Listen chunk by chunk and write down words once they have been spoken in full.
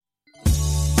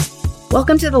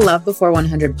Welcome to the Love Before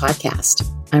 100 podcast.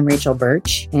 I'm Rachel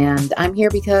Birch, and I'm here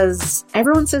because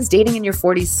everyone says dating in your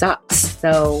 40s sucks.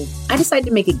 So I decided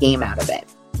to make a game out of it.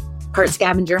 Part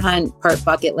scavenger hunt, part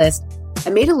bucket list. I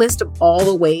made a list of all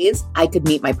the ways I could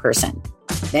meet my person.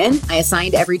 Then I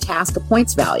assigned every task a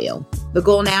points value. The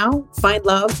goal now, find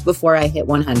love before I hit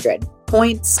 100.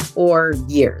 Points or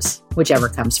years, whichever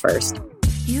comes first.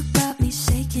 You got me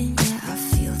shaking, yeah, I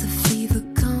feel the fever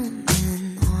coming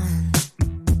on.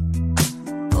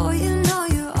 Boy, you know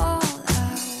you're all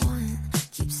I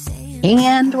want. Keep saying.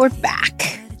 And we're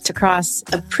back to cross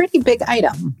a pretty big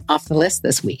item off the list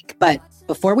this week. But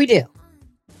before we do,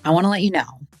 I want to let you know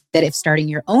that if starting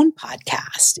your own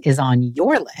podcast is on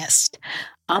your list,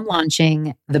 I'm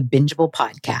launching the Bingeable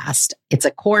podcast. It's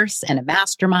a course and a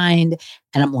mastermind,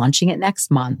 and I'm launching it next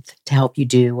month to help you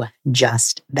do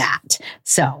just that.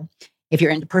 So if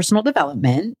you're into personal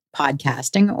development,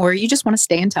 podcasting, or you just want to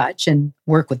stay in touch and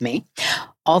work with me,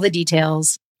 all the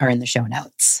details are in the show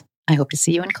notes. I hope to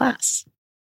see you in class.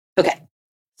 Okay,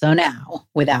 so now,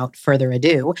 without further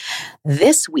ado,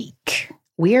 this week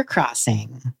we are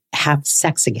crossing have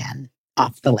sex again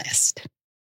off the list.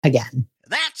 Again.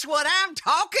 That's what I'm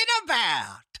talking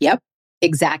about. Yep,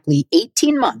 exactly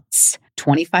 18 months,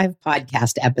 25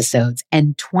 podcast episodes,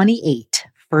 and 28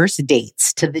 first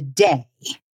dates to the day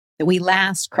that we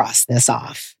last crossed this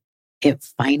off. It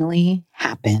finally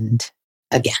happened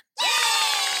again.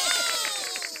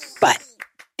 But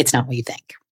it's not what you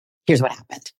think. Here's what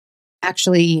happened.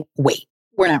 Actually, wait,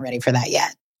 we're not ready for that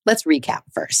yet. Let's recap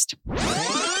first.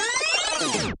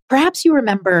 Perhaps you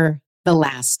remember the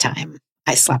last time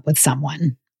I slept with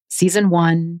someone. Season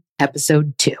 1,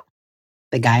 episode 2.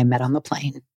 The guy I met on the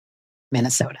plane,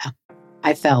 Minnesota.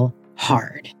 I fell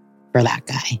hard for that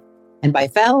guy. And by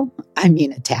fell, I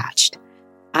mean attached.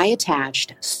 I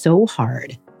attached so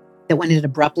hard that when it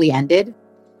abruptly ended,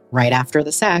 right after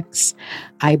the sex,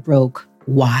 I broke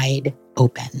wide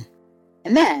open.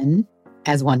 And then,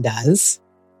 as one does,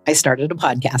 I started a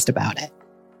podcast about it.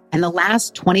 And the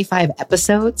last 25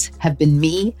 episodes have been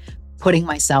me putting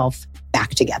myself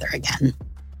back together again.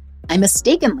 I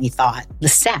mistakenly thought the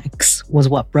sex was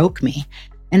what broke me.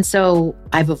 And so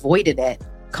I've avoided it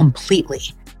completely.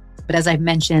 But as I've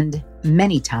mentioned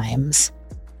many times,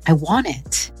 I want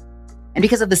it. And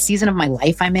because of the season of my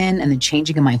life I'm in and the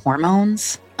changing of my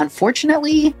hormones,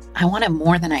 unfortunately, I want it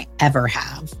more than I ever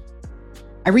have.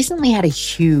 I recently had a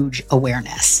huge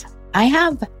awareness. I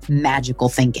have magical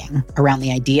thinking around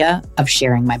the idea of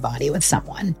sharing my body with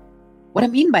someone. What I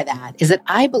mean by that is that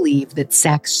I believe that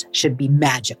sex should be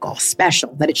magical,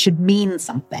 special, that it should mean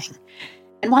something.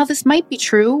 And while this might be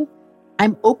true,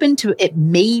 I'm open to it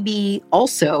maybe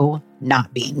also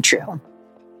not being true.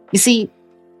 You see,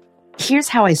 here's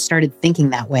how I started thinking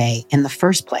that way in the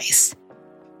first place.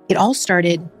 It all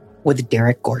started with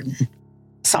Derek Gordon.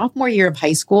 Sophomore year of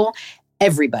high school,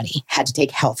 everybody had to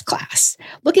take health class.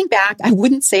 Looking back, I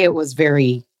wouldn't say it was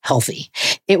very healthy.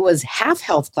 It was half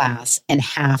health class and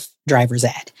half driver's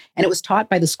ed, and it was taught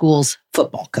by the school's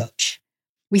football coach.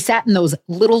 We sat in those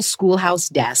little schoolhouse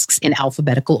desks in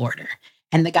alphabetical order,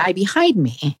 and the guy behind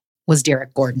me was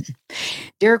Derek Gordon.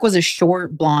 Derek was a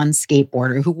short, blonde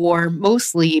skateboarder who wore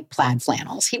mostly plaid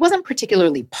flannels. He wasn't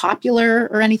particularly popular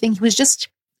or anything. He was just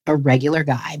a regular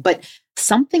guy, but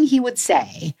something he would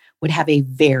say would have a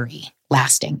very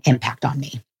lasting impact on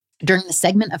me. During the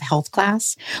segment of health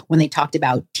class, when they talked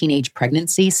about teenage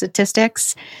pregnancy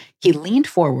statistics, he leaned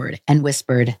forward and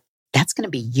whispered, "That's going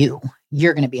to be you.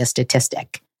 You're going to be a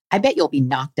statistic. I bet you'll be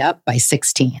knocked up by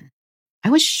 16. I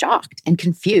was shocked and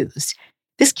confused.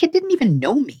 This kid didn't even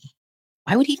know me.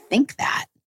 Why would he think that?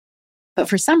 But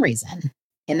for some reason,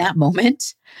 in that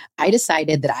moment, I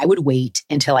decided that I would wait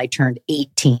until I turned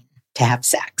 18 to have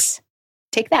sex.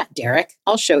 Take that, Derek.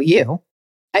 I'll show you.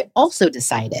 I also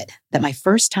decided that my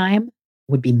first time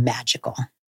would be magical.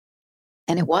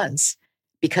 And it was,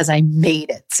 because I made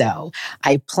it so.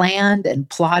 I planned and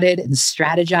plotted and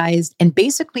strategized and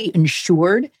basically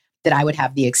ensured that I would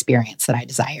have the experience that I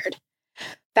desired.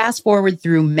 Fast forward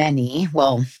through many,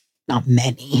 well, not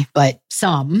many, but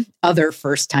some other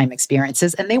first-time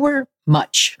experiences, and they were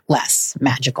much less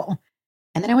magical.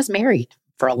 And then I was married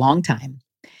for a long time.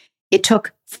 It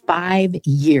took 5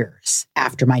 years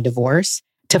after my divorce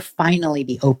to finally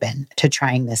be open to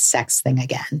trying this sex thing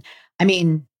again. I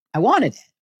mean, I wanted it,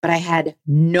 but I had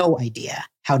no idea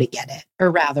how to get it,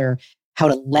 or rather, how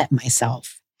to let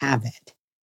myself have it.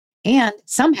 And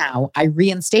somehow I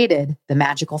reinstated the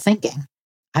magical thinking.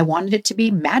 I wanted it to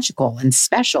be magical and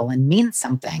special and mean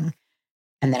something.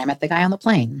 And then I met the guy on the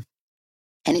plane,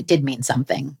 and it did mean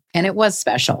something. And it was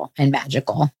special and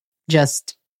magical,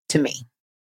 just to me.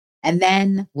 And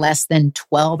then less than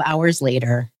 12 hours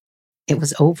later, it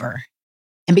was over.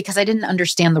 And because I didn't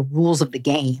understand the rules of the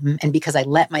game and because I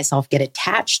let myself get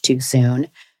attached too soon,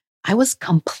 I was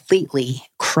completely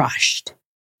crushed,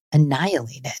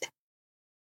 annihilated.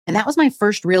 And that was my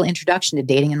first real introduction to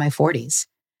dating in my 40s.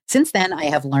 Since then, I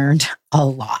have learned a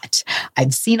lot.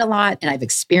 I've seen a lot and I've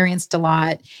experienced a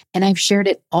lot, and I've shared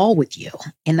it all with you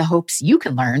in the hopes you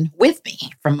can learn with me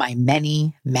from my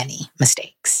many, many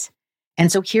mistakes.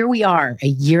 And so here we are a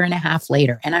year and a half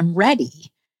later, and I'm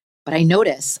ready. But I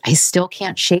notice I still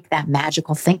can't shake that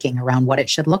magical thinking around what it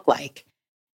should look like.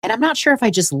 And I'm not sure if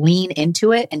I just lean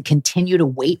into it and continue to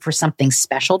wait for something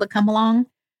special to come along,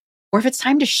 or if it's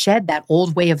time to shed that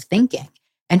old way of thinking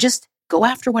and just go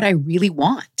after what I really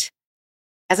want.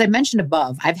 As I mentioned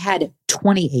above, I've had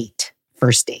 28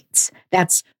 first dates.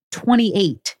 That's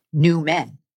 28 new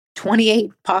men,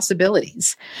 28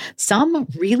 possibilities. Some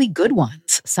really good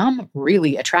ones, some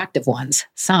really attractive ones,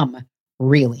 some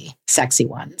really sexy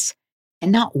ones.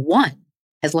 And not one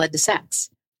has led to sex.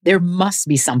 There must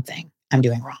be something I'm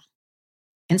doing wrong.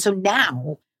 And so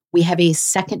now we have a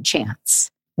second chance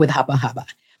with Hubba Hubba.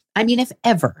 I mean, if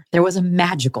ever there was a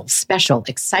magical, special,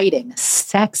 exciting,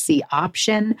 sexy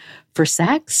option for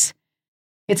sex,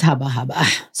 it's Hubba Hubba.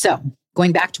 So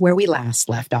going back to where we last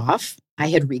left off, I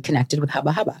had reconnected with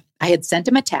Hubba Hubba. I had sent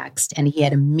him a text and he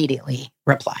had immediately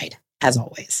replied, as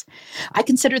always. I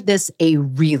considered this a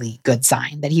really good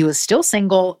sign that he was still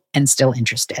single and still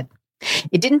interested.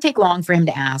 It didn't take long for him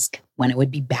to ask when it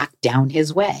would be back down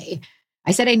his way.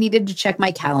 I said I needed to check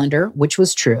my calendar, which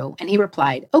was true, and he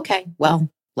replied, okay, well,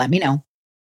 let me know.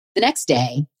 The next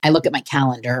day, I look at my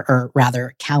calendar, or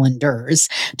rather calendars,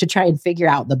 to try and figure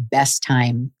out the best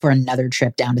time for another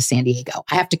trip down to San Diego.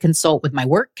 I have to consult with my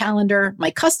work calendar,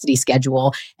 my custody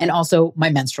schedule, and also my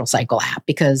menstrual cycle app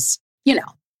because,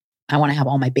 I want to have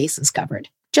all my bases covered,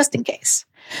 just in case.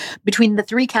 Between the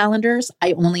three calendars,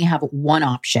 I only have one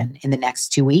option in the next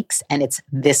 2 weeks, and it's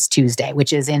this Tuesday,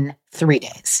 which is in 3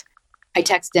 days. I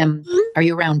text him, are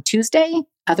you around Tuesday?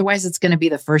 Otherwise, it's going to be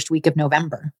the first week of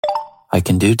November. I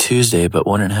can do Tuesday, but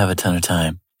wouldn't have a ton of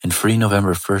time. And free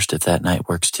November 1st if that night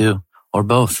works too. Or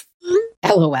both.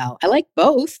 LOL. I like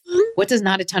both. What does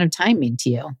not a ton of time mean to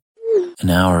you? An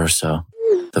hour or so.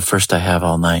 The first I have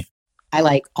all night. I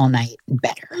like all night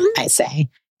better, I say.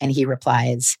 And he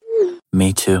replies,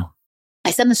 Me too.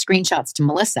 I send the screenshots to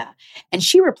Melissa, and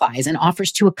she replies and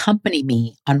offers to accompany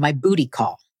me on my booty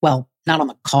call. Well, not on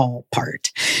the call part,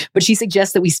 but she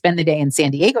suggests that we spend the day in San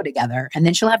Diego together, and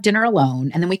then she'll have dinner alone,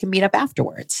 and then we can meet up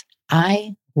afterwards.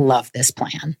 I love this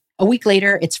plan. A week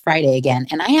later, it's Friday again,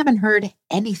 and I haven't heard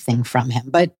anything from him,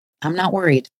 but I'm not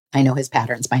worried. I know his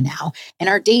patterns by now, and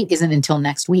our date isn't until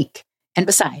next week. And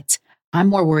besides, I'm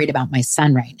more worried about my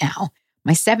son right now.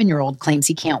 My 7-year-old claims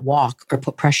he can't walk or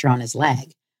put pressure on his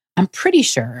leg. I'm pretty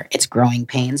sure it's growing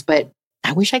pains, but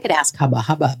I wish I could ask Hubba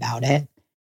Hubba about it.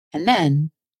 And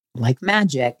then, like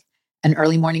magic, an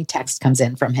early morning text comes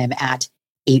in from him at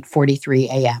 8:43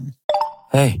 a.m.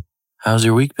 Hey, how's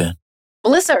your week been?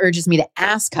 Melissa urges me to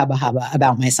ask Hubba Hubba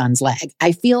about my son's leg.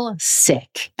 I feel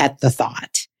sick at the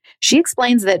thought. She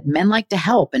explains that men like to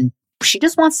help and she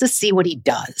just wants to see what he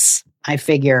does. I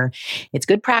figure it's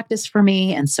good practice for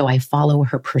me, and so I follow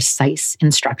her precise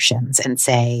instructions and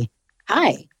say,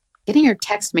 hi, getting your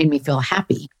text made me feel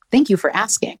happy. Thank you for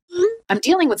asking. I'm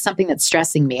dealing with something that's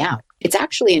stressing me out. It's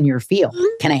actually in your field.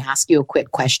 Can I ask you a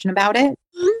quick question about it?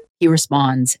 He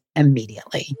responds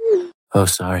immediately. Oh,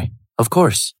 sorry. Of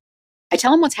course. I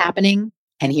tell him what's happening,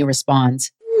 and he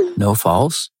responds, No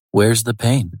falls? Where's the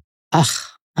pain? ugh,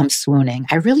 I'm swooning.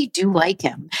 I really do like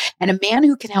him. And a man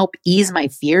who can help ease my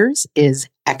fears is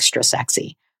extra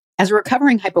sexy. As a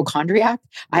recovering hypochondriac,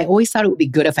 I always thought it would be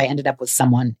good if I ended up with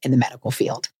someone in the medical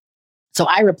field. So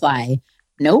I reply,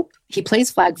 nope, he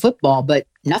plays flag football, but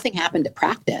nothing happened at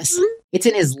practice. It's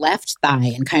in his left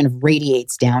thigh and kind of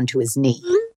radiates down to his knee.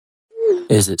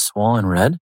 Is it swollen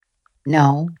red?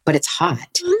 No, but it's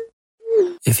hot.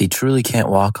 If he truly can't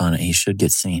walk on it, he should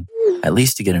get seen. At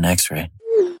least to get an x-ray.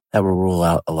 That will rule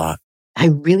out a lot. I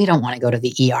really don't want to go to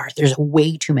the ER. There's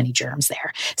way too many germs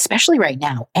there, especially right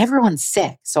now. Everyone's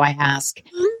sick. So I ask,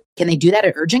 can they do that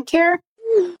at urgent care?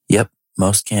 Yep,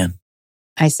 most can.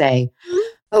 I say,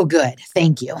 oh, good.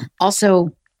 Thank you.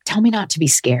 Also, tell me not to be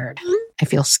scared. I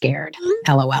feel scared.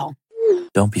 LOL.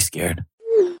 Don't be scared.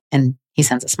 And he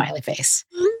sends a smiley face.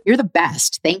 You're the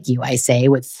best. Thank you, I say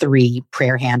with 3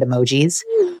 prayer hand emojis.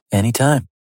 Anytime.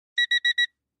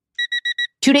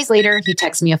 2 days later, he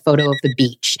texts me a photo of the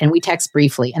beach and we text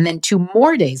briefly. And then 2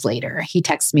 more days later, he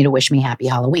texts me to wish me happy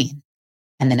Halloween.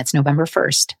 And then it's November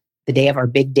 1st, the day of our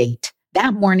big date.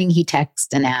 That morning, he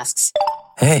texts and asks,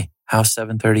 Hey, how's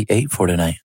 7:38 for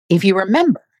tonight? If you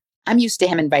remember, I'm used to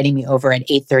him inviting me over at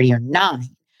 8:30 or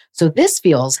 9. So this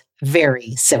feels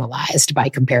very civilized by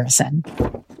comparison.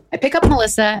 I pick up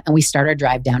Melissa and we start our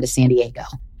drive down to San Diego.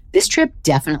 This trip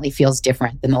definitely feels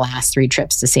different than the last 3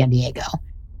 trips to San Diego.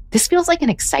 This feels like an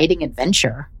exciting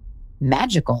adventure.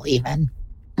 Magical, even.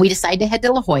 We decide to head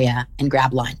to La Jolla and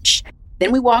grab lunch.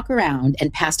 Then we walk around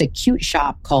and past a cute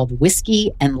shop called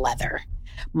Whiskey and Leather.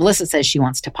 Melissa says she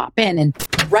wants to pop in, and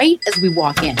right as we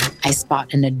walk in, I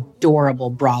spot an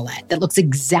adorable bralette that looks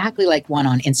exactly like one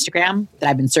on Instagram that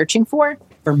I've been searching for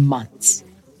months.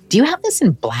 Do you have this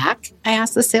in black? I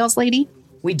asked the sales lady.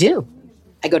 We do.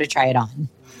 I go to try it on.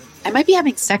 I might be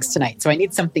having sex tonight, so I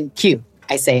need something cute,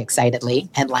 I say excitedly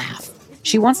and laugh.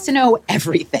 She wants to know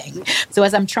everything. So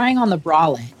as I'm trying on the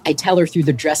bralette, I tell her through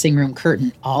the dressing room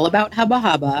curtain all about Hubba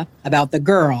Hubba, about the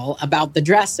girl, about the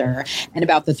dresser, and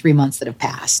about the 3 months that have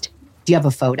passed. Do you have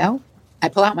a photo? I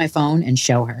pull out my phone and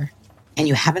show her. And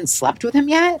you haven't slept with him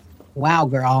yet? Wow,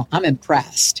 girl, I'm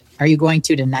impressed. Are you going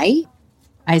to tonight?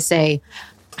 I say,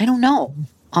 I don't know.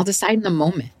 I'll decide in the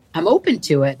moment. I'm open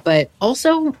to it, but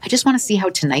also I just want to see how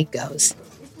tonight goes.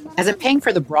 As I'm paying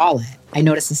for the bralette, I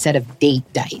notice a set of date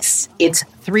dice. It's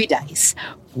 3 dice,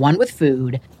 one with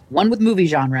food, one with movie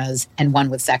genres, and one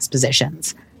with sex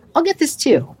positions. I'll get this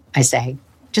too, I say,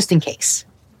 just in case.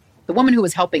 The woman who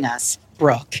was helping us,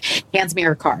 Brooke, hands me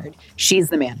her card. She's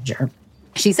the manager.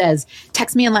 She says,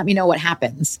 text me and let me know what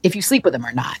happens, if you sleep with him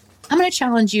or not. I'm going to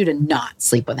challenge you to not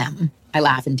sleep with him. I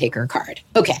laugh and take her card.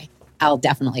 Okay, I'll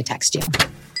definitely text you.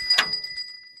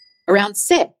 Around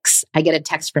 6, I get a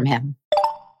text from him.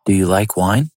 Do you like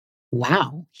wine?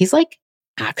 Wow, he's like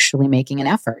actually making an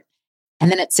effort. And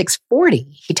then at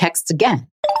 6:40, he texts again.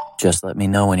 Just let me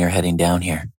know when you're heading down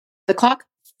here. The clock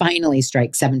finally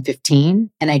strikes 7:15,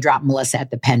 and I drop Melissa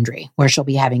at the Pendry, where she'll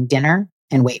be having dinner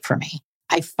and wait for me.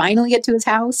 I finally get to his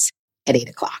house at 8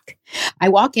 o'clock. I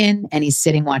walk in, and he's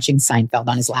sitting watching Seinfeld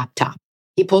on his laptop.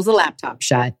 He pulls the laptop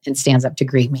shut and stands up to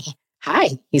greet me.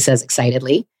 Hi, he says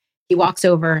excitedly. He walks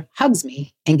over, hugs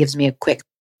me, and gives me a quick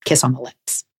kiss on the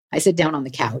lips. I sit down on the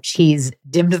couch. He's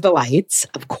dimmed the lights,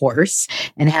 of course,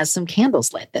 and has some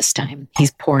candles lit this time.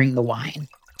 He's pouring the wine.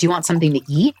 Do you want something to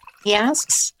eat? He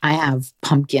asks. I have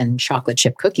pumpkin chocolate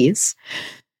chip cookies.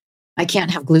 I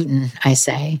can't have gluten, I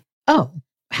say. Oh,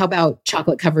 how about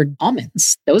chocolate covered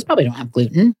almonds? Those probably don't have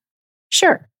gluten.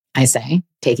 Sure, I say,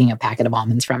 taking a packet of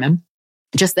almonds from him.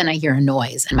 Just then I hear a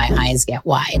noise and my eyes get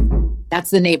wide.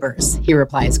 That's the neighbors, he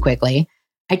replies quickly.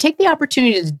 I take the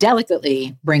opportunity to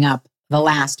delicately bring up the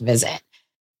last visit.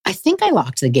 I think I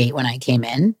locked the gate when I came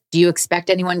in. Do you expect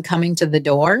anyone coming to the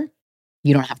door?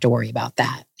 You don't have to worry about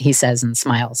that, he says and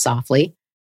smiles softly.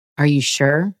 Are you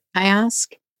sure? I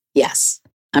ask. Yes,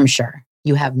 I'm sure.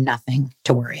 You have nothing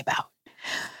to worry about.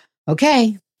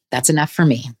 Okay, that's enough for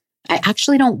me. I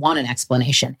actually don't want an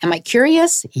explanation. Am I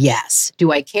curious? Yes.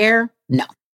 Do I care? No.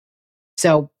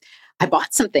 So I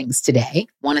bought some things today.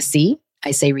 Want to see?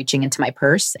 I say, reaching into my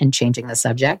purse and changing the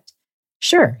subject.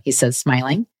 Sure, he says,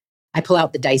 smiling. I pull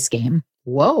out the dice game.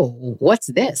 Whoa, what's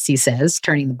this? He says,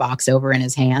 turning the box over in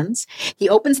his hands. He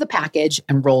opens the package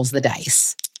and rolls the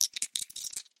dice.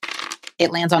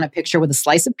 It lands on a picture with a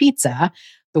slice of pizza,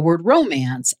 the word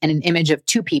romance, and an image of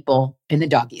 2 people in the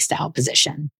doggy style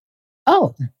position.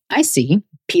 Oh, I see.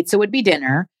 Pizza would be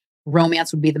dinner.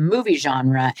 Romance would be the movie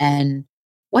genre. And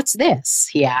what's this?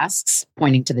 He asks,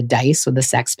 pointing to the dice with the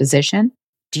sex position.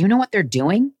 Do you know what they're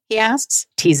doing? He asks,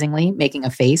 teasingly, making a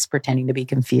face, pretending to be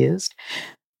confused.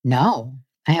 No,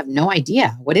 I have no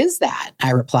idea. What is that?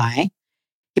 I reply.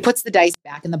 He puts the dice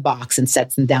back in the box and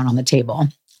sets them down on the table.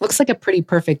 Looks like a pretty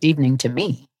perfect evening to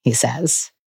me, he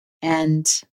says. And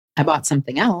I bought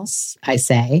something else, I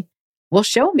say. Well,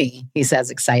 show me, he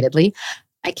says excitedly.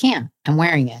 I can't. I'm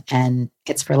wearing it, and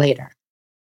it's for later.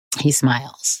 He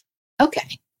smiles.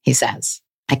 Okay, he says.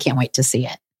 I can't wait to see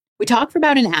it. We talk for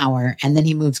about an hour, and then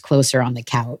he moves closer on the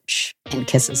couch and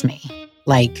kisses me,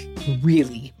 like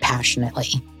really passionately.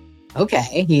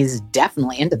 Okay, he's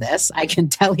definitely into this. I can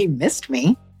tell he missed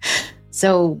me.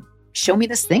 So show me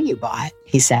this thing you bought,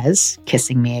 he says,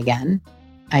 kissing me again.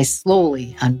 I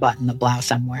slowly unbutton the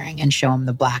blouse I'm wearing and show him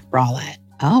the black bralette.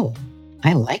 Oh,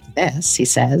 I like this, he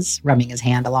says, rubbing his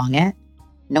hand along it.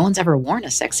 No one's ever worn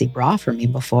a sexy bra for me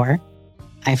before.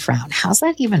 I frown. How's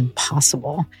that even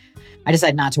possible? I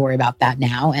decide not to worry about that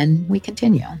now, and we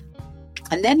continue.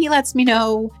 And then he lets me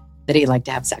know that he'd like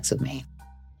to have sex with me.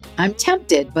 I'm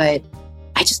tempted, but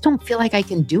I just don't feel like I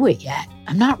can do it yet.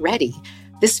 I'm not ready.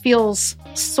 This feels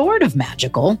sort of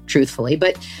magical, truthfully,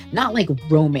 but not like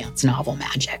romance novel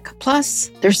magic.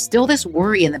 Plus, there's still this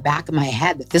worry in the back of my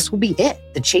head that this will be it.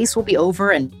 The chase will be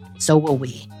over and So will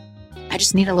we. I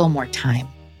just need a little more time,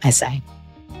 I say.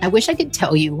 I wish I could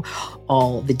tell you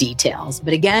all the details,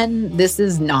 but again, this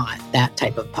is not that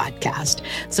type of podcast.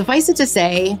 Suffice it to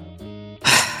say,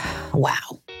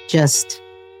 wow, just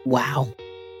wow.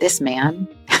 This man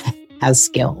has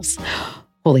skills.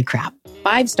 Holy crap.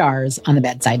 5 stars on the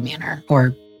bedside manner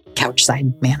or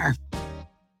couchside manner.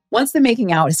 Once the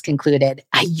making out is concluded,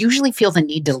 I usually feel the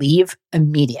need to leave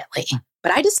immediately.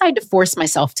 But I decide to force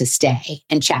myself to stay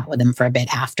and chat with him for a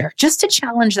bit after, just to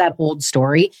challenge that old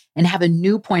story and have a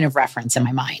new point of reference in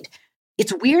my mind.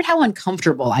 It's weird how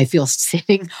uncomfortable I feel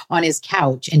sitting on his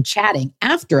couch and chatting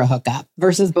after a hookup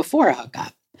versus before a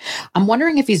hookup. I'm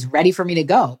wondering if he's ready for me to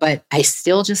go, but I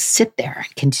still just sit there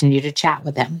and continue to chat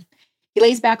with him. He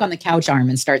lays back on the couch arm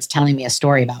and starts telling me a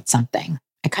story about something.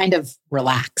 I kind of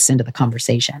relax into the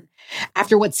conversation.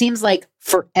 After what seems like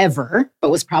forever, but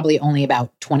was probably only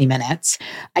about 20 minutes,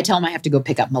 I tell him I have to go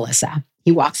pick up Melissa.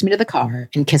 He walks me to the car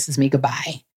and kisses me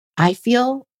goodbye. I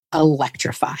feel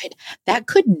electrified. That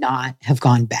could not have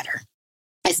gone better.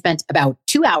 I spent about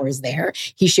 2 hours there.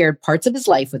 He shared parts of his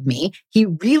life with me. He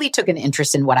really took an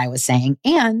interest in what I was saying,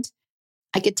 and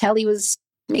I could tell he was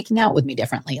making out with me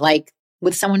differently, like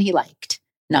with someone he liked,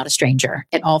 not a stranger.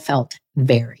 It all felt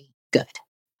very good.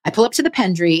 I pull up to the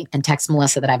Pendry and text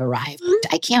Melissa that I've arrived.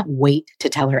 I can't wait to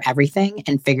tell her everything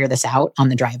and figure this out on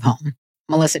the drive home.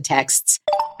 Melissa texts,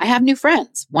 I have new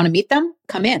friends. Want to meet them?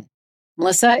 Come in.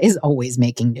 Melissa is always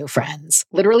making new friends,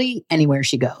 literally anywhere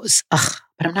she goes. Ugh,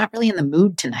 but I'm not really in the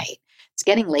mood tonight. It's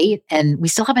getting late and we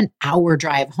still have an hour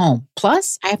drive home.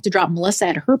 Plus, I have to drop Melissa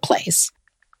at her place.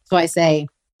 So I say,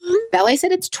 Valet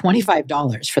said it's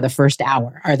 $25 for the first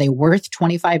hour. Are they worth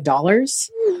 $25?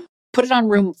 Put it on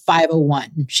room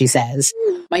 501, she says.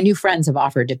 My new friends have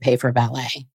offered to pay for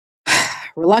valet.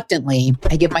 Reluctantly,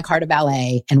 I give my car to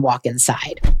valet and walk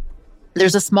inside.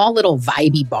 There's a small little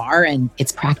vibey bar and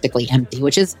it's practically empty,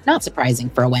 which is not surprising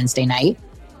for a Wednesday night.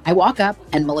 I walk up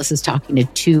and Melissa's talking to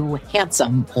 2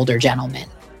 handsome older gentlemen.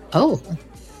 Oh,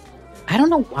 I don't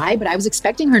know why, but I was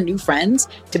expecting her new friends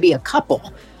to be a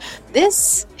couple.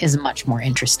 This is much more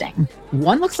interesting.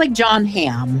 One looks like Jon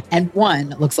Hamm and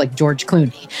one looks like George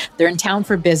Clooney. They're in town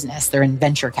for business. They're in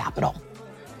venture capital.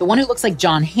 The one who looks like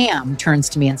Jon Hamm turns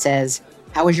to me and says,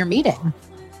 how was your meeting?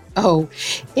 Oh,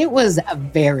 it was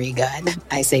very good,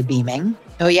 I say, beaming.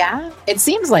 Oh yeah? It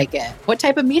seems like it. What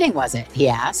type of meeting was it? He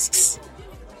asks.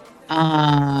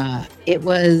 It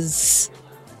was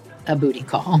a booty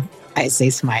call, I say,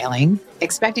 smiling,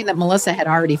 expecting that Melissa had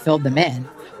already filled them in.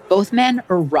 Both men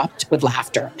erupt with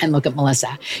laughter and look at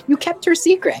Melissa. You kept her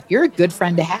secret. You're a good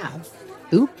friend to have.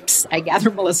 Oops, I gather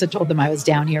Melissa told them I was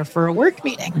down here for a work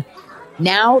meeting.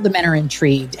 Now the men are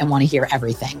intrigued and want to hear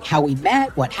everything. How we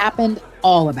met, what happened,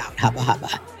 all about Hubba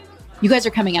Hubba. You guys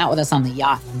are coming out with us on the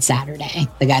yacht on Saturday,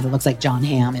 the guy that looks like Jon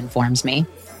Hamm informs me.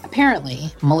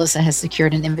 Apparently, Melissa has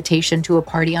secured an invitation to a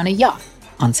party on a yacht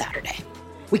on Saturday.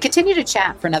 We continue to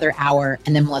chat for another hour,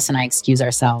 and then Melissa and I excuse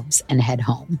ourselves and head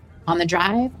home. On the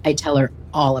drive, I tell her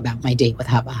all about my date with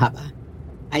Hubba Hubba.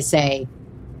 I say,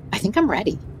 I think I'm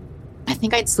ready. I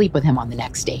think I'd sleep with him on the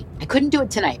next date. I couldn't do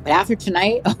it tonight, but after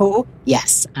tonight, oh,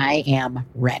 yes, I am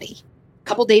ready. A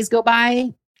couple days go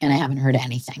by, and I haven't heard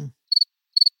anything.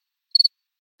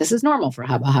 This is normal for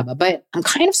Hubba Hubba, but I'm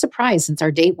kind of surprised since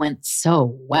our date went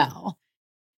so well.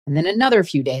 And then another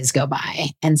few days go by,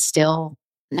 and still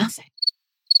nothing.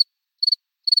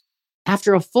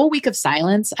 After a full week of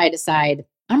silence, I decide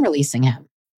I'm releasing him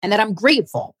and that I'm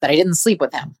grateful that I didn't sleep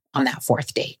with him on that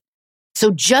 4th date. So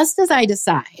just as I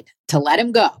decide to let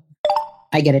him go,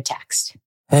 I get a text.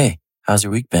 Hey, how's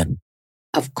your week been?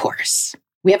 Of course.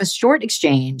 We have a short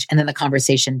exchange and then the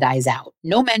conversation dies out.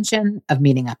 No mention of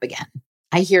meeting up again.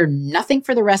 I hear nothing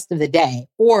for the rest of the day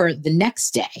or the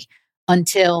next day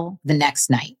until the next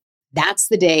night. That's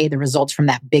the day the results from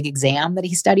that big exam that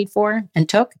he studied for and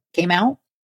took came out.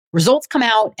 Results come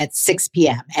out at 6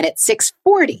 p.m. and at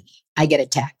 6:40, I get a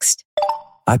text.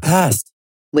 I passed.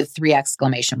 With 3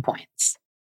 exclamation points.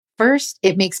 First,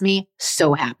 it makes me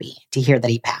so happy to hear that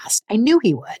he passed. I knew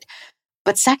he would.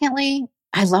 But secondly,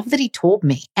 I love that he told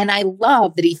me. And I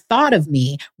love that he thought of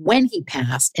me when he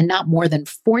passed and not more than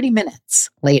 40 minutes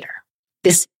later.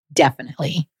 This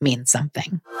definitely means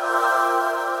something.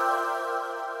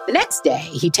 The next day,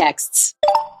 he texts,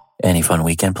 Any fun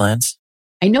weekend plans?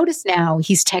 I notice now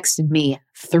he's texted me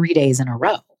 3 days in a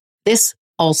row. This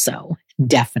also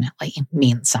definitely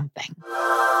means something.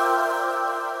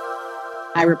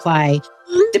 I reply,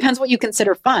 depends what you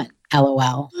consider fun,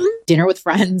 LOL. Dinner with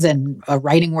friends and a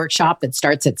writing workshop that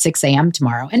starts at 6 a.m.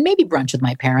 tomorrow, and maybe brunch with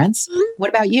my parents. What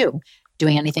about you?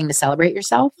 Doing anything to celebrate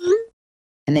yourself?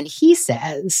 And then he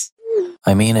says,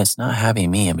 I mean, it's not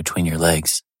having me in between your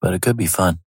legs, but it could be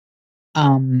fun.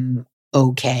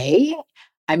 Okay.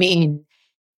 I mean,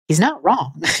 he's not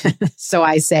wrong. So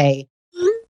I say,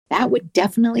 that would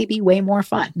definitely be way more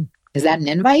fun. Is that an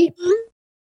invite?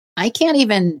 I can't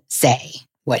even say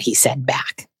what he said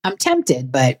back. I'm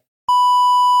tempted, but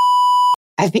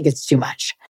I think it's too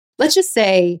much. Let's just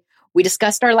say we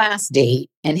discussed our last date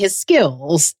and his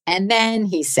skills, and then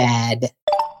he said,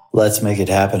 Let's make it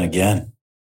happen again.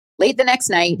 late the next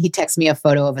night, he texts me a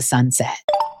photo of a sunset.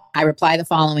 I reply the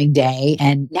following day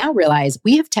and now realize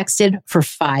we have texted for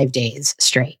 5 days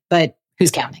straight, but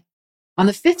who's counting? On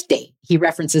the 5th date, he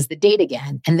references the date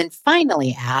again and then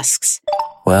finally asks,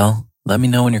 Well, let me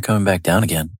know when you're coming back down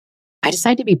again. I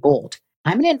decide to be bold.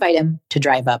 I'm going to invite him to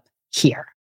drive up here,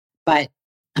 but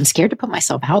I'm scared to put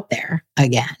myself out there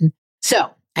again. So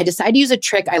I decide to use a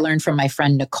trick I learned from my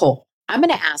friend Nicole. I'm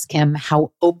going to ask him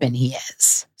how open he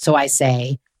is. So I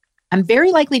say, I'm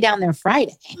very likely down there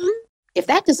Friday. If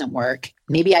that doesn't work,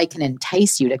 maybe I can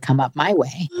entice you to come up my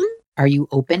way. Are you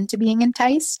open to being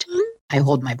enticed? I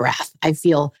hold my breath. I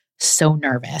feel so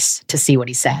nervous to see what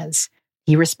he says.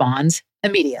 He responds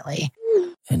immediately.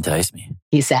 Entice me.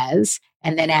 He says,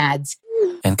 and then adds,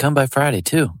 And come by Friday,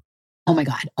 too. oh my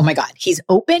God, oh my God. He's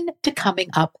open to coming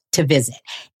up to visit.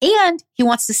 And he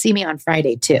wants to see me on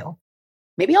Friday too.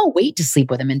 Maybe I'll wait to sleep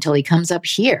with him until he comes up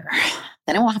here.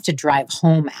 Then I won't have to drive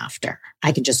home after.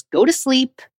 I can just go to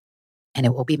sleep and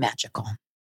it will be magical.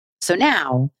 So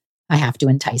now I have to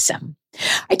entice him.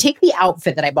 I take the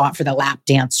outfit that I bought for the lap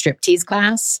dance striptease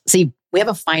class. See, we have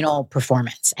a final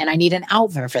performance and I need an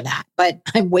outfit for that, but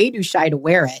I'm way too shy to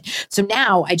wear it. So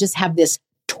now I just have this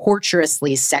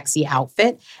torturously sexy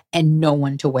outfit and no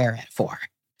one to wear it for.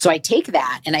 So I take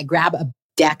that and I grab a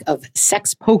deck of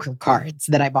sex poker cards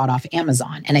that I bought off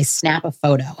Amazon and I snap a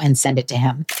photo and send it to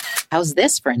him. How's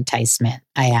this for enticement?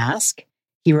 I ask.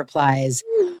 He replies,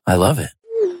 I love it.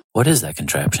 What is that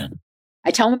contraption?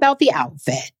 I tell him about the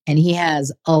outfit and he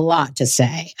has a lot to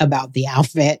say about the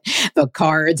outfit, the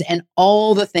cards, and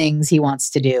all the things he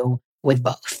wants to do with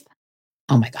both.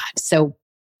 Oh my God. So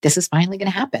this is finally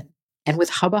going to happen. And with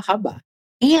Hubba Hubba.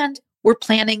 And we're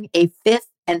planning a 5th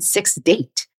and 6th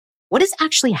date. What is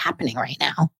actually happening right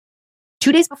now?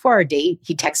 2 days before our date,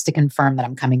 he texts to confirm that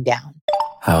I'm coming down.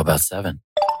 How about 7?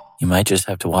 You might just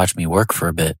have to watch me work for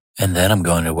a bit, and then I'm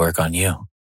going to work on you.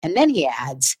 And then he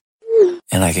adds,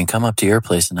 And I can come up to your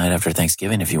place the night after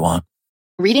Thanksgiving if you want.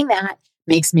 reading that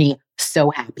makes me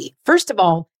so happy. First of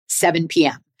all, 7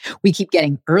 p.m. We keep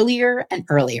getting earlier and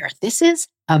earlier. This is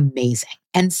amazing.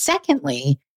 And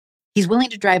secondly, he's willing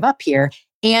to drive up here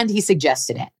and he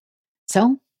suggested it.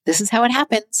 So this is how it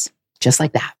happens, just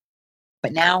like that.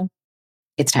 But now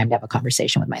it's time to have a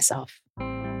conversation with myself.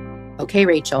 Okay,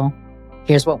 Rachel,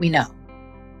 here's what we know.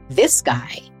 This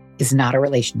guy is not a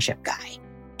relationship guy,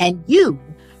 and you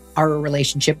are a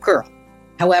relationship girl.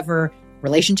 However,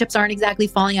 relationships aren't exactly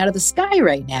falling out of the sky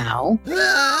right now,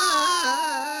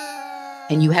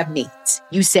 and you have needs.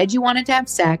 You said you wanted to have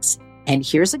sex, and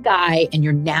here's a guy, and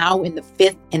you're now in the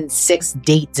 5th and 6th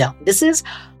date zone. This is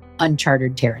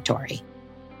uncharted territory.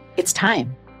 It's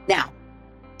time. Now,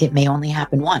 it may only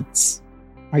happen once.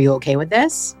 Are you okay with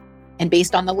this? And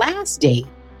based on the last date,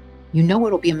 you know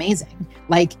it'll be amazing,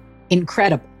 like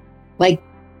incredible, like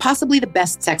possibly the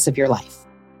best sex of your life.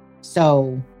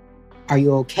 So, are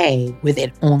you okay with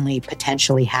it only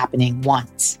potentially happening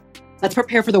once? Let's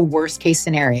prepare for the worst case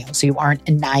scenario so you aren't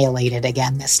annihilated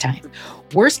again this time.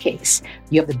 Worst case,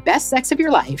 you have the best sex of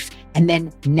your life and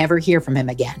then never hear from him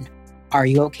again. Are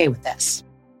you okay with this?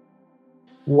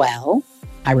 Well,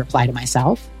 I reply to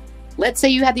myself, let's say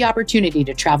you had the opportunity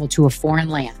to travel to a foreign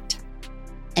land.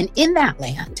 And in that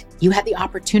land, you had the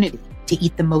opportunity to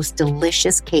eat the most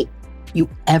delicious cake you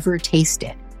ever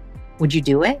tasted. Would you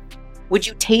do it? Would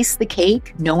you taste the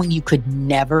cake knowing you could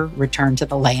never return to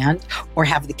the land or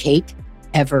have the cake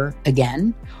ever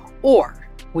again? Or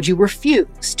would you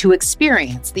refuse to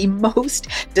experience the most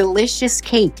delicious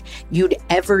cake you'd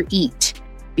ever eat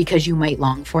because you might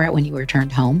long for it when you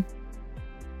returned home?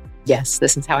 Yes,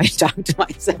 this is how I talk to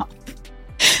myself.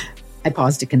 I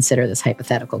pause to consider this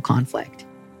hypothetical conflict.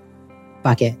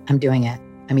 Fuck it, I'm doing it.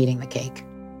 I'm eating the cake.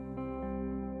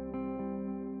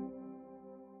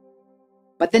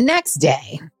 But the next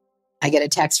day, I get a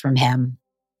text from him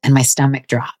and my stomach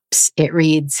drops. It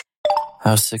reads,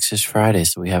 How's 6-ish Friday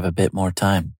so we have a bit more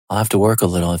time? I'll have to work a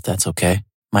little if that's okay.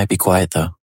 Might be quiet though.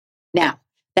 now,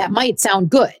 that might sound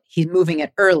good. He's moving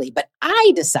it early, but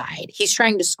I decide he's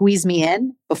trying to squeeze me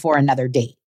in before another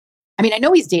date. I mean, I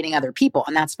know he's dating other people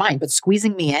and that's fine, but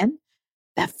squeezing me in?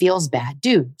 That feels bad.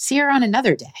 Dude, see her on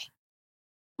another day.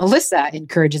 Melissa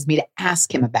encourages me to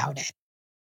ask him about it.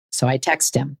 So I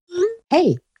text him,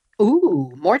 hey,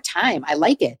 ooh, more time. I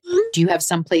like it. Do you have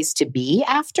someplace to be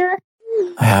after?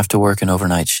 I have to work an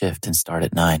overnight shift and start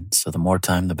at 9, so the more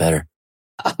time, the better.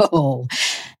 Oh,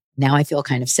 now I feel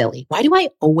kind of silly. Why do I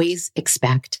always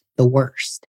expect the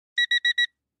worst?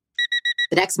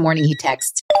 The next morning he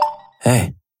texts,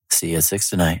 Hey, see you at 6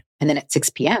 tonight. and then at 6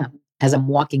 p.m., as I'm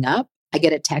walking up, I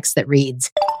get a text that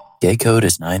reads, Gate code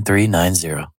is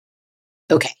 9390.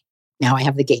 okay, now I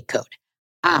have the gate code.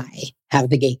 I have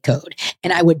the gate code,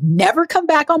 and I would never come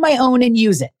back on my own and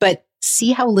use it. But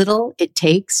see how little it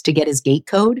takes to get his gate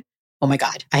code? Oh my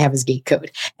God, I have his gate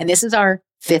code. And this is our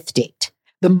 5th date,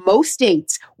 the most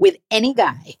dates with any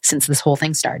guy since this whole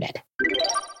thing started.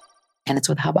 And it's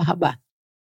with Hubba Hubba.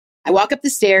 I walk up the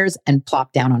stairs and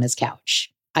plop down on his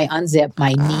couch. I unzip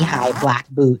my knee-high black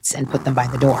boots and put them by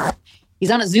the door.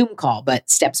 He's on a Zoom call, but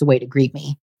steps away to greet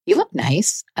me. You look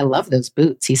nice. I love those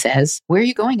boots, he says. Where are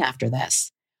you going after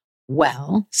this?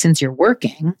 Well, since you're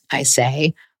working, I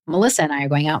say, Melissa and I are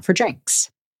going out for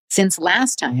drinks. Since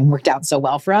last time worked out so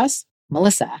well for us,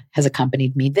 Melissa has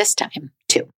accompanied me this time,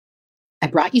 too. I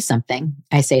brought you something,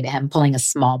 I say to him, pulling a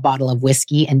small bottle of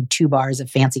whiskey and 2 bars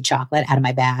of fancy chocolate out of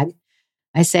my bag.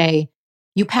 I say,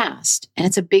 you passed, and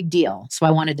it's a big deal, so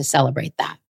I wanted to celebrate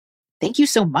that. Thank you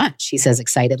so much, he says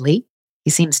excitedly. He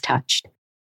seems touched.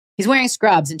 He's wearing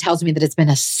scrubs and tells me that it's been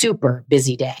a super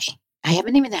busy day. I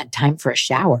haven't even had time for a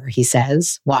shower, he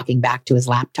says, walking back to his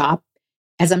laptop.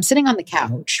 As I'm sitting on the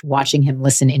couch, watching him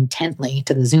listen intently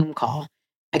to the Zoom call,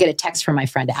 I get a text from my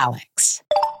friend Alex.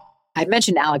 I've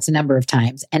mentioned Alex a number of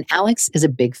times, and Alex is a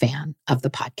big fan of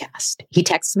the podcast. He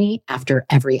texts me after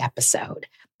every episode,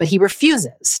 but he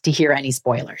refuses to hear any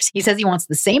spoilers. He says he wants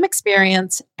the same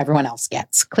experience everyone else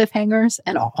gets, cliffhangers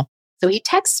and all. So he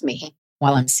texts me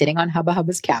while I'm sitting on Hubba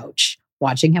Hubba's couch,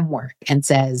 watching him work, and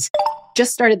says,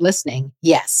 just started listening.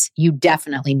 Yes, you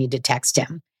definitely need to text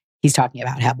him. He's talking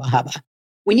about Hubba Hubba.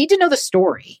 We need to know the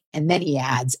story. And then he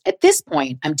adds, at this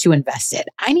point, I'm too invested.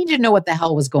 I need to know what the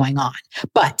hell was going on.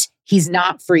 But he's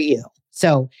not for you.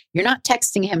 So you're not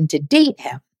texting him to date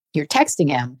him. You're texting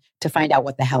him to find out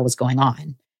what the hell was going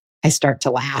on. I start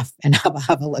to laugh and Hubba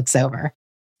Hubba looks over.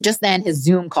 Just then his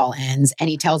Zoom call ends and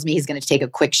he tells me he's going to take a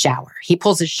quick shower. He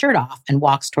pulls his shirt off and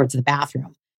walks towards the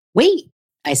bathroom. Wait,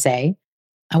 I say,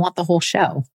 I want the whole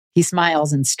show. He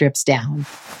smiles and strips down.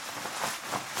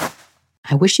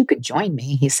 I wish you could join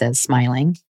me, he says,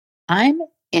 smiling. I'm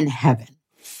in heaven.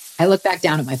 I look back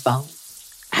down at my phone.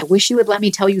 I wish you would let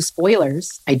me tell you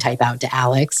spoilers, I type out to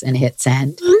Alex and hit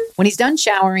send. When he's done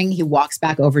showering, he walks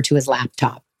back over to his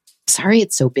laptop. Sorry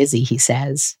it's so busy, he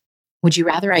says. Would you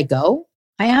rather I go?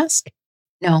 I ask.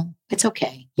 No, it's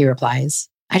okay, he replies.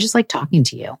 I just like talking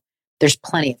to you. There's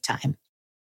plenty of time.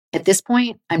 At this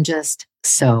point, I'm just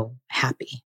so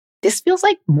happy. This feels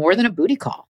like more than a booty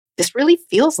call. This really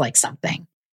feels like something.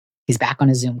 He's back on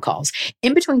his Zoom calls.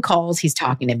 In between calls, he's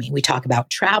talking to me. We talk about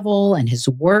travel and his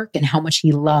work and how much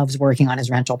he loves working on his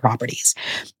rental properties.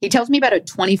 He tells me about a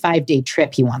 25-day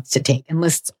trip he wants to take and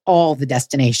lists all the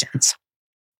destinations.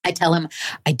 I tell him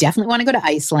I definitely want to go to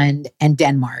Iceland and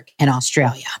Denmark and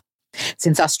Australia.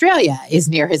 Since Australia is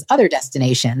near his other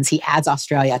destinations, he adds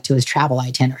Australia to his travel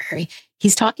itinerary.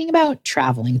 He's talking about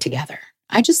traveling together.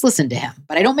 I just listen to him,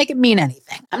 but I don't make it mean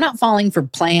anything. I'm not falling for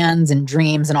plans and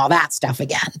dreams and all that stuff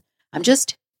again. I'm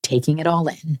just taking it all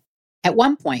in. At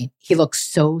one point, he looks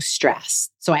so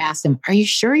stressed. So I asked him, are you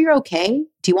sure you're okay?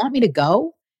 Do you want me to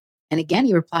go? And again,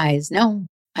 he replies, no,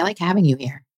 I like having you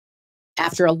here.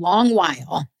 After a long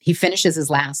while, he finishes his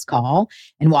last call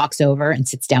and walks over and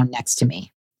sits down next to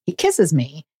me. He kisses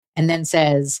me and then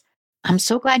says, I'm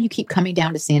so glad you keep coming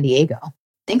down to San Diego.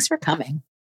 Thanks for coming.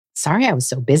 Sorry I was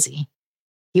so busy.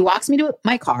 He walks me to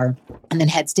my car and then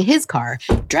heads to his car,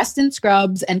 dressed in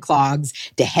scrubs and clogs,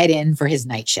 to head in for his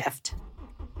night shift.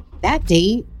 That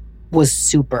date was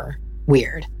super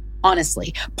weird.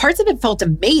 Honestly, parts of it felt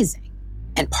amazing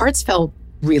and parts felt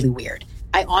really weird.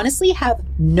 I honestly have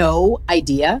no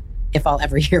idea if I'll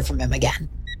ever hear from him again.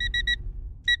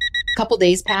 A couple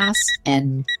days pass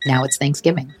and now it's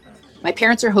Thanksgiving. My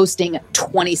parents are hosting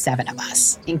 27 of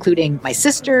us, including my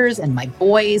sisters and my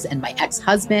boys and my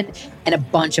ex-husband and a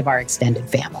bunch of our extended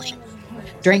family.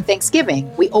 During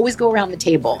Thanksgiving, we always go around the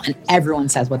table and everyone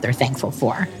says what they're thankful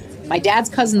for. My dad's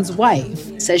cousin's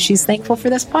wife says she's thankful for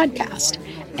this podcast.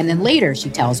 And then later she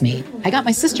tells me, I got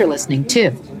my sister listening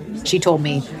too. She told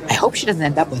me, I hope she doesn't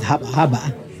end up with Hubba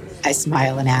Hubba. I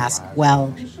smile and ask,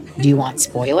 well, do you want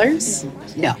spoilers?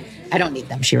 No, I don't need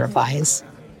them, she replies.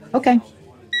 Okay.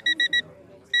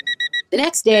 The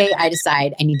next day, I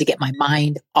decide I need to get my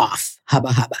mind off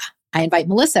Hubba Hubba. I invite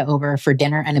Melissa over for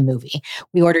dinner and a movie.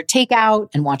 We order takeout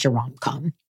and watch a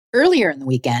rom-com. Earlier in the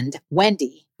weekend,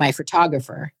 Wendy, my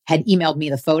photographer, had emailed me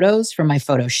the photos from my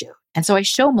photo shoot. And so I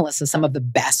show Melissa some of the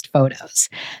best photos.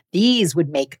 These would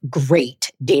make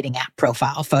great dating app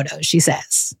profile photos, she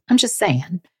says. I'm just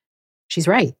saying. She's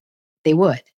right. They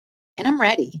would. And I'm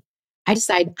ready. I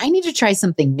decide I need to try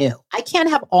something new. I can't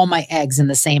have all my eggs in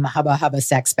the same Hubba Hubba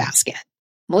sex basket.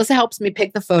 Melissa helps me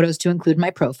pick the photos to include in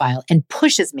my profile and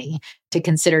pushes me to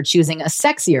consider choosing a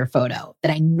sexier photo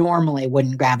that I normally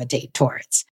wouldn't gravitate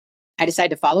towards. I decide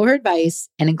to follow her advice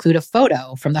and include a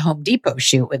photo from the Home Depot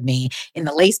shoot with me in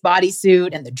the lace bodysuit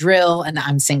and the drill and the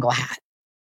I'm single hat.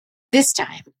 This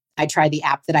time, I try the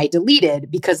app that I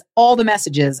deleted because all the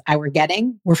messages I were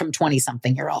getting were from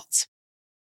 20-something-year-olds.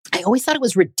 I always thought it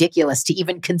was ridiculous to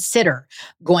even consider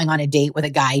going on a date with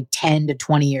a guy 10 to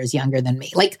 20 years younger than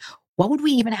me. Like, what would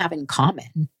we even have in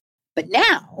common? But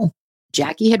now,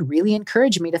 Jackie had really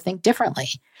encouraged me to think differently.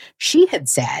 She had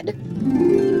said,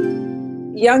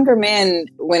 younger men,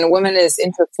 when a woman is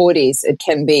in her 40s, it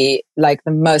can be like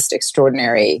the most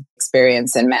extraordinary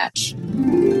experience and match.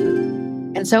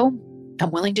 And so I'm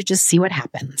willing to just see what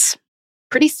happens.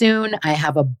 Pretty soon, I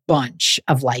have a bunch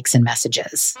of likes and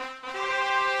messages.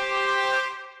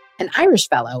 An Irish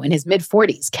fellow in his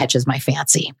mid-40s catches my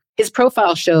fancy. His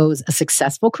profile shows a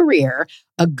successful career,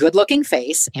 a good-looking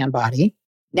face and body,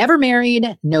 never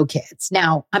married, no kids.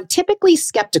 Now, I'm typically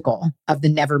skeptical of the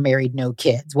never married, no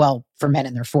kids. Well, for men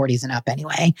in their 40s and up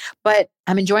anyway. But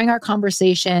I'm enjoying our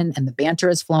conversation and the banter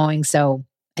is flowing, so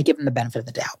I give him the benefit of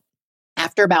the doubt.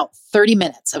 After about 30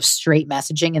 minutes of straight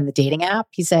messaging in the dating app,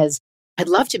 he says, I'd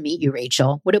love to meet you,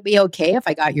 Rachel. Would it be okay if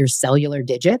I got your cellular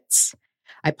digits?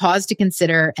 I pause to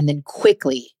consider and then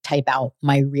quickly type out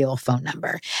my real phone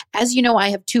number. As you know, I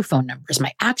have two phone numbers,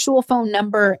 my actual phone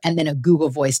number and then a Google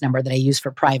Voice number that I use for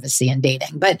privacy and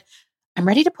dating. But I'm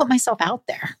ready to put myself out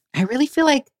there. I really feel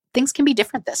like things can be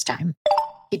different this time.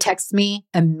 He texts me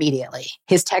immediately.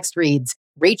 His text reads,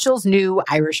 Rachel's new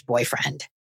Irish boyfriend.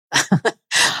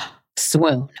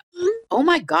 Swoon. Oh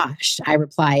my gosh. I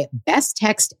reply, best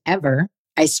text ever.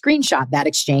 I screenshot that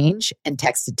exchange and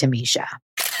text it to Misha.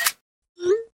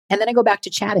 And then I go back to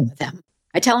chatting with him.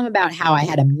 I tell him about how I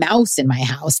had a mouse in my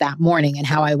house that morning and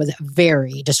how I was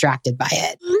very distracted by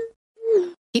it.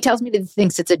 He tells me that he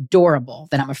thinks it's adorable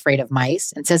that I'm afraid of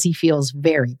mice and says he feels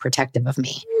very protective of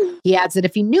me. He adds that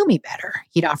if he knew me better,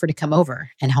 he'd offer to come over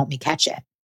and help me catch it.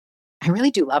 I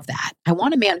really do love that. I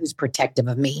want a man who's protective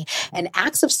of me, and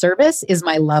acts of service is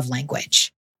my love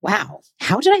language. Wow,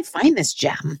 how did I find this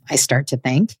gem? I start to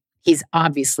think. He's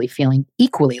obviously feeling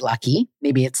equally lucky.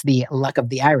 Maybe it's the luck of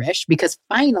the Irish, because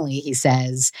finally he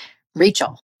says,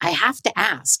 Rachel, I have to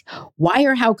ask, why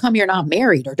or how come you're not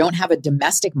married or don't have a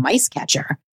domestic mice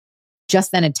catcher?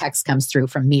 Just then a text comes through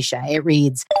from Misha. It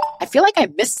reads, I feel like I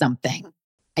missed something.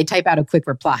 I type out a quick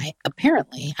reply.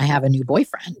 Apparently, I have a new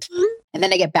boyfriend. And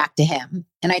then I get back to him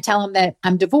and I tell him that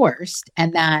I'm divorced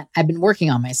and that I've been working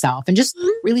on myself and just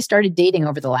really started dating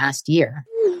over the last year.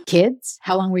 Kids,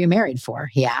 how long were you married for?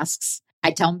 He asks.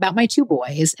 I tell him about my two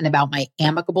boys and about my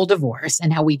amicable divorce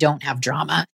and how we don't have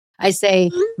drama. I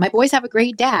say, my boys have a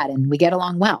great dad and we get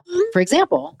along well. For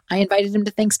example, I invited him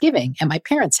to Thanksgiving at my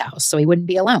parents' house so he wouldn't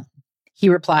be alone. He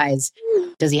replies,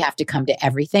 does he have to come to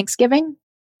every Thanksgiving?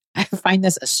 I find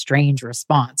this a strange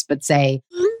response, but say,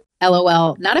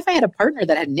 LOL, not if I had a partner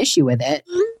that had an issue with it.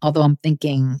 Although I'm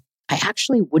thinking, I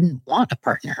actually wouldn't want a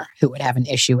partner who would have an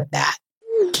issue with that.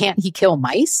 Can't he kill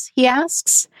mice? He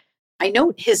asks. I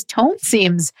note his tone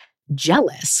seems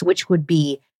jealous, which would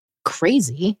be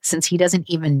crazy since he doesn't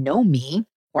even know me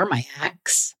or my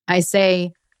ex. I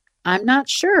say, I'm not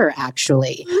sure,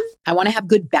 actually. I want to have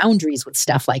good boundaries with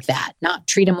stuff like that, not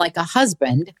treat him like a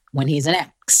husband when he's an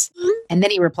ex. And then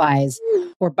he replies,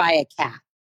 or buy a cat.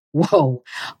 Whoa,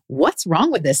 what's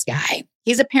wrong with this guy?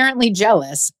 He's apparently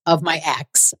jealous of my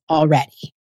ex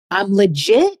already. I'm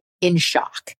legit in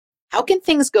shock. How can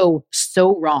things go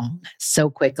so wrong so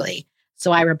quickly?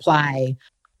 So I reply,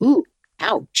 ooh,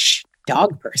 ouch,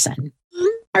 dog person.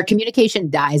 Our communication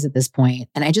dies at this point,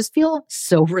 and I just feel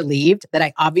so relieved that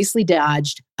I obviously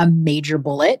dodged a major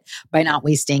bullet by not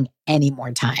wasting any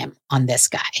more time on this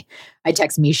guy. I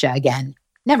text Misha again.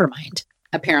 Never mind.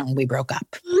 Apparently we broke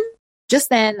up. Just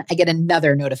then, I get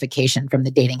another notification from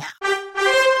the dating app.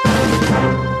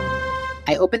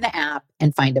 I open the app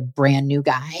and find a brand new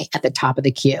guy at the top of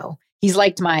the queue. He's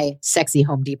liked my sexy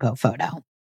Home Depot photo.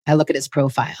 I look at his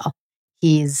profile.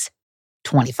 He's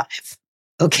 25.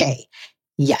 Okay,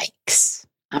 yikes.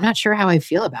 I'm not sure how I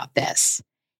feel about this.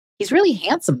 He's really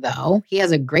handsome, though. He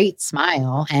has a great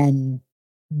smile. And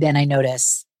then I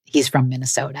notice he's from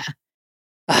Minnesota.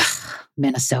 Ugh,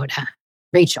 Minnesota.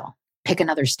 Rachel, pick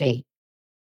another state.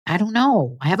 I don't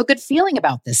know. I have a good feeling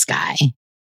about this guy.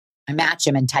 I match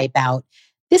him and type out,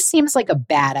 this seems like a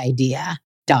bad idea, ...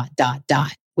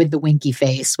 with the winky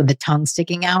face with the tongue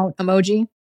sticking out emoji.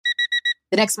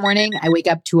 The next morning, I wake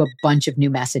up to a bunch of new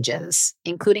messages,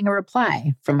 including a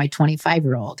reply from my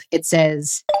 25-year-old. It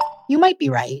says, you might be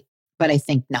right, but I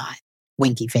think not.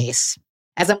 Winky face.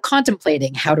 As I'm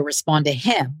contemplating how to respond to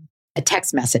him, a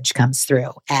text message comes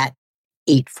through at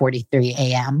 8:43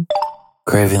 a.m.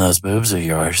 Craving those boobs of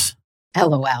yours.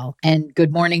 LOL. And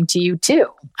good morning to you too,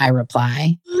 I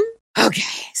reply.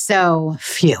 Okay, so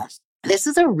phew. This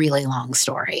is a really long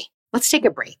story. Let's take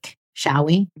a break, shall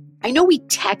we? I know we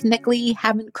technically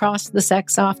haven't crossed the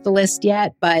sex off the list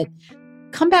yet, but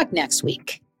come back next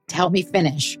week to help me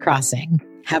finish crossing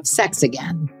have sex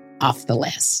again off the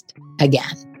list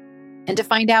again, and to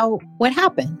find out what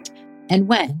happened and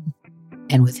when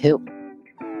and with who.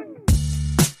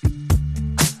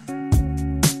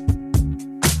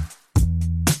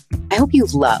 I hope you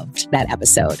loved that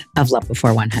episode of Love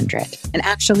Before 100. And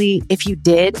actually, if you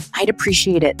did, I'd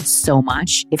appreciate it so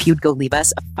much if you'd go leave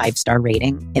us a 5-star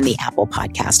rating in the Apple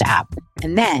Podcast app.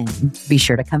 And then be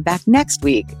sure to come back next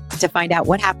week to find out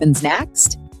what happens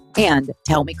next and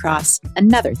to help me cross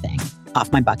another thing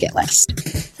off my bucket list.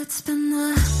 Let's spend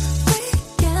the